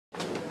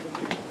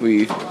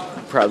We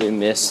probably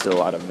missed a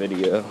lot of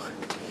video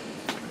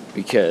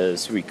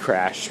because we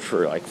crashed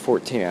for like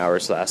 14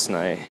 hours last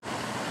night.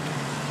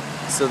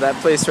 So that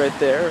place right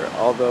there,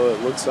 although it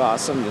looks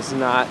awesome, is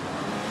not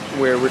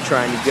where we're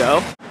trying to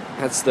go.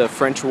 That's the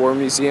French War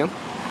Museum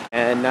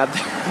and not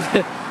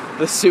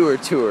the sewer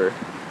tour.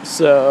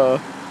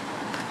 So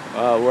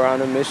we're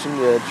on a mission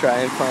to try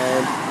and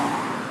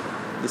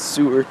find the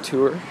sewer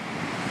tour.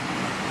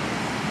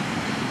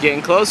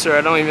 Getting closer.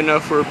 I don't even know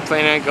if we're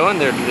planning on going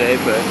there today,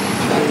 but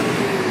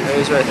it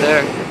is right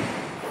there.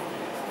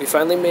 We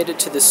finally made it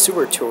to the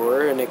sewer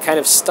tour, and it kind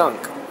of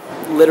stunk,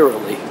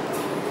 literally.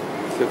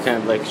 I feel kind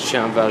of like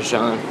Jean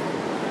Valjean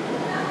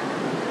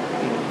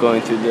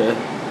going through the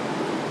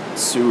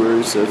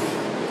sewers of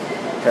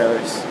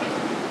Paris.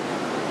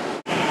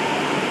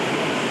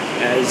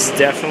 There's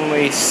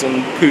definitely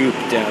some poop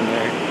down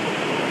there.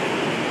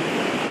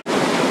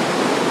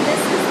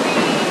 This is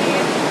the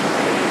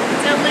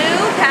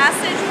Deleu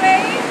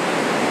passageway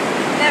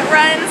that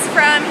runs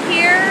from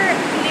here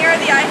near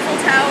the Eiffel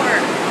Tower,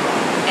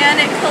 and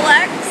it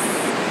collects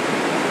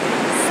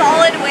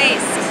solid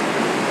waste.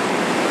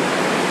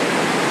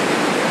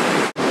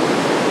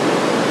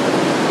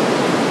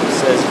 It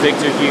says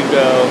Victor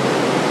Hugo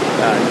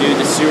knew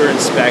the sewer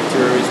inspector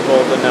who was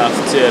bold enough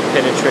to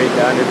penetrate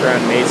the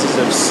underground mazes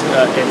of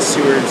and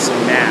sewers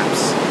and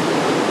naps.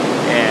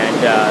 And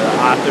the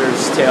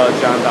author's tale of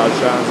Jean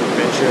Valjean's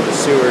adventure in the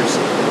sewers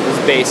is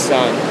based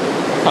on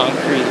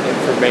concrete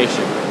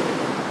information.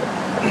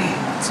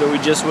 So we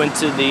just went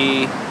to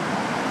the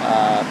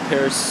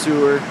Paris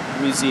Sewer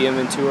Museum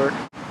and tour.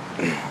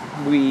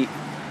 We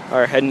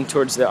are heading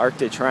towards the Arc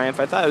de Triomphe.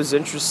 I thought it was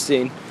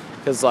interesting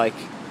because, like,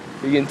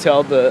 you can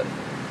tell the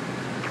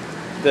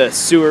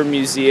sewer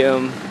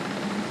museum,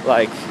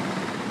 like,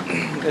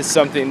 is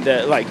something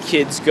that, like,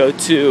 kids go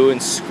to in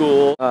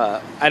school.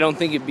 I don't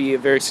think it'd be a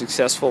very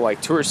successful,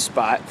 like, tourist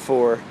spot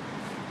for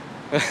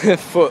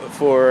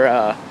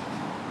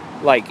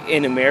like,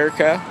 in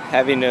America,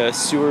 having a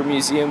sewer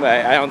museum.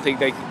 I don't think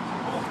they.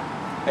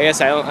 I guess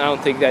I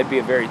don't think that'd be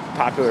a very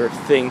popular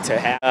thing to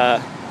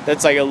have.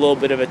 That's like a little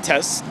bit of a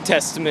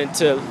testament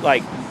to,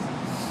 like,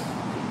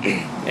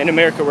 in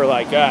America we're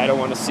like, I don't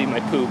want to see my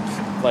poop,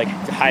 like,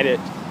 hide it.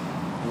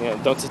 You know,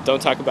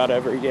 don't talk about it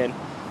ever again.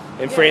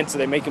 In France,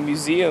 they make a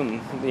museum,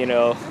 you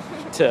know,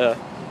 to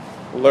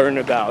learn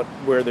about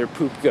where their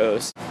poop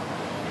goes.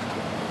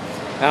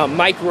 Now,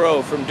 Mike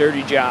Rowe from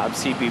Dirty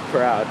Jobs, he'd be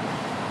proud.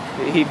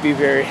 He'd be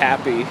very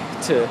happy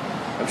to,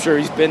 I'm sure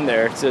he's been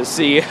there, to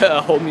see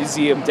a whole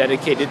museum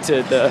dedicated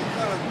to the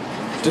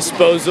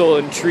disposal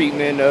and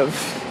treatment of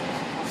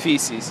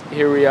feces.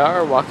 Here we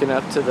are, walking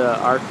up to the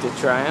Arc de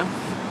Triomphe.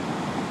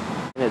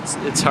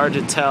 It's hard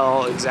to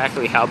tell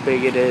exactly how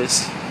big it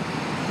is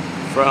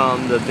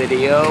from the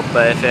video,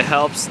 but if it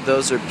helps,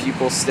 those are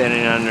people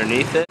standing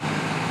underneath it.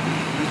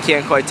 You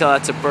can't quite tell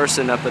that's a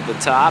person up at the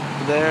top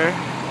there,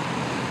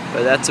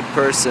 but that's a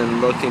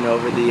person looking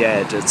over the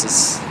edge. It's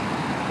just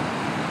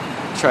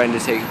trying to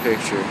take a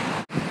picture.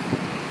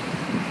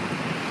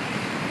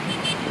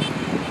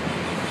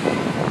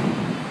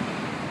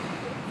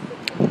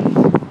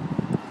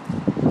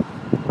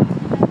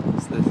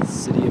 It's the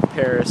city of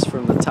Paris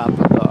from the top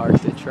of the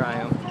Arc de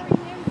Triomphe.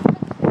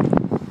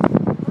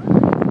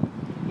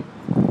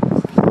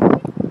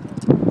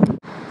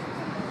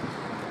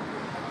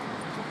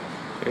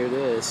 Here it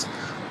is.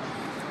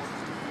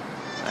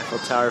 Eiffel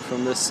Tower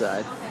from this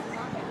side.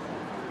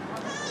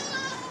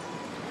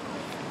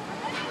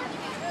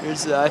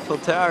 Here's the Eiffel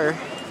Tower.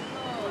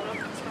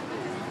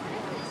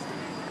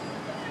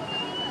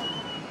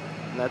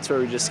 And that's where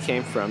we just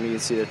came from. You can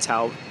see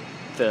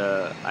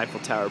the Eiffel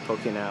Tower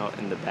poking out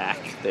in the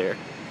back there.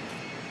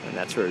 And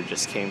that's where we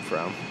just came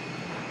from.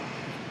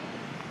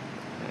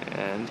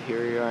 And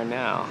here we are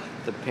now,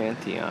 the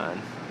Pantheon.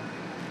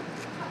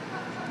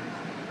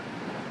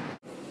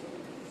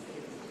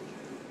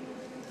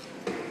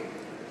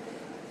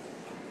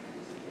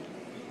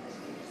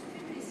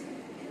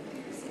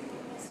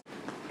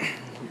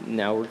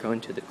 Now we're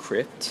going to the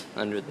crypt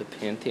under the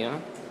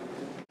Pantheon.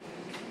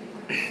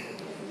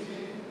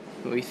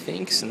 We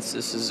think, since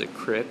this is a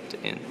crypt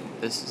and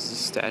this is a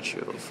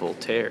statue of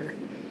Voltaire,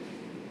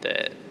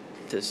 that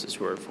this is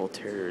where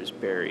Voltaire is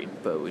buried,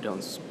 but we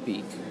don't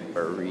speak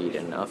or read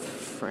enough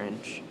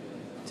French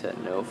to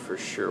know for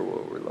sure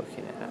what we're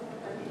looking at.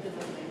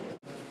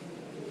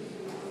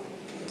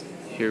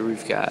 Here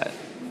we've got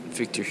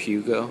Victor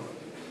Hugo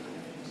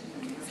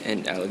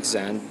and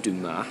Alexandre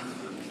Dumas.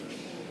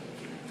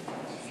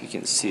 You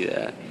can see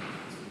that.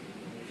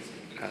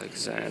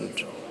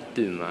 Alexandre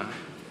Dumas.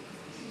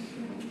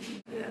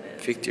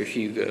 Victor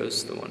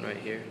Hugo's the one right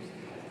here.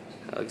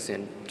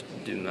 Alexandre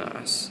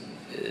Dumas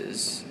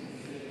is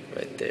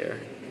right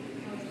there,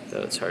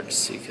 though it's hard to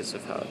see because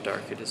of how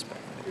dark it is back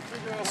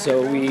there.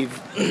 So we've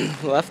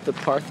left the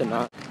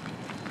Parthenon.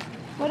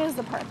 What is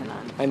the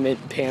Parthenon? I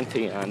meant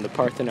Pantheon. The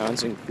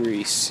Parthenon's in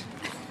Greece.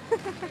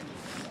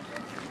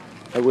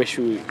 I wish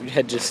we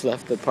had just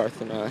left the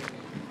Parthenon.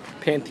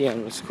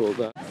 Pantheon was cool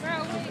though.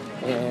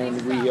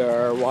 And we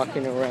are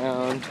walking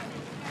around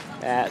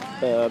at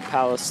the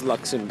Palace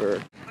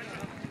Luxembourg.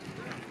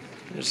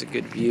 There's a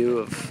good view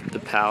of the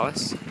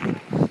palace.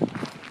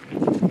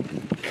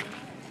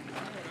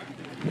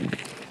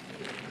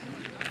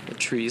 The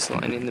trees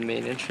lining the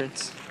main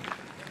entrance.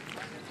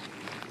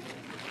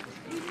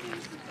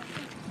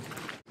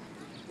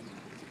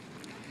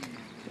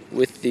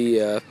 With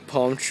the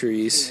palm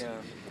trees,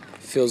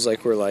 feels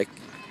like we're like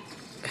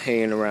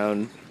hanging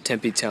around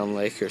Tempe Town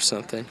Lake or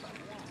something.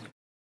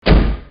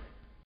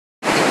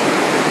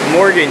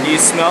 Morgan, do you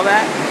smell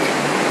that?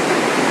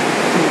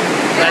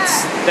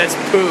 Yeah. That's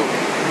poop.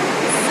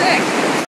 Sick.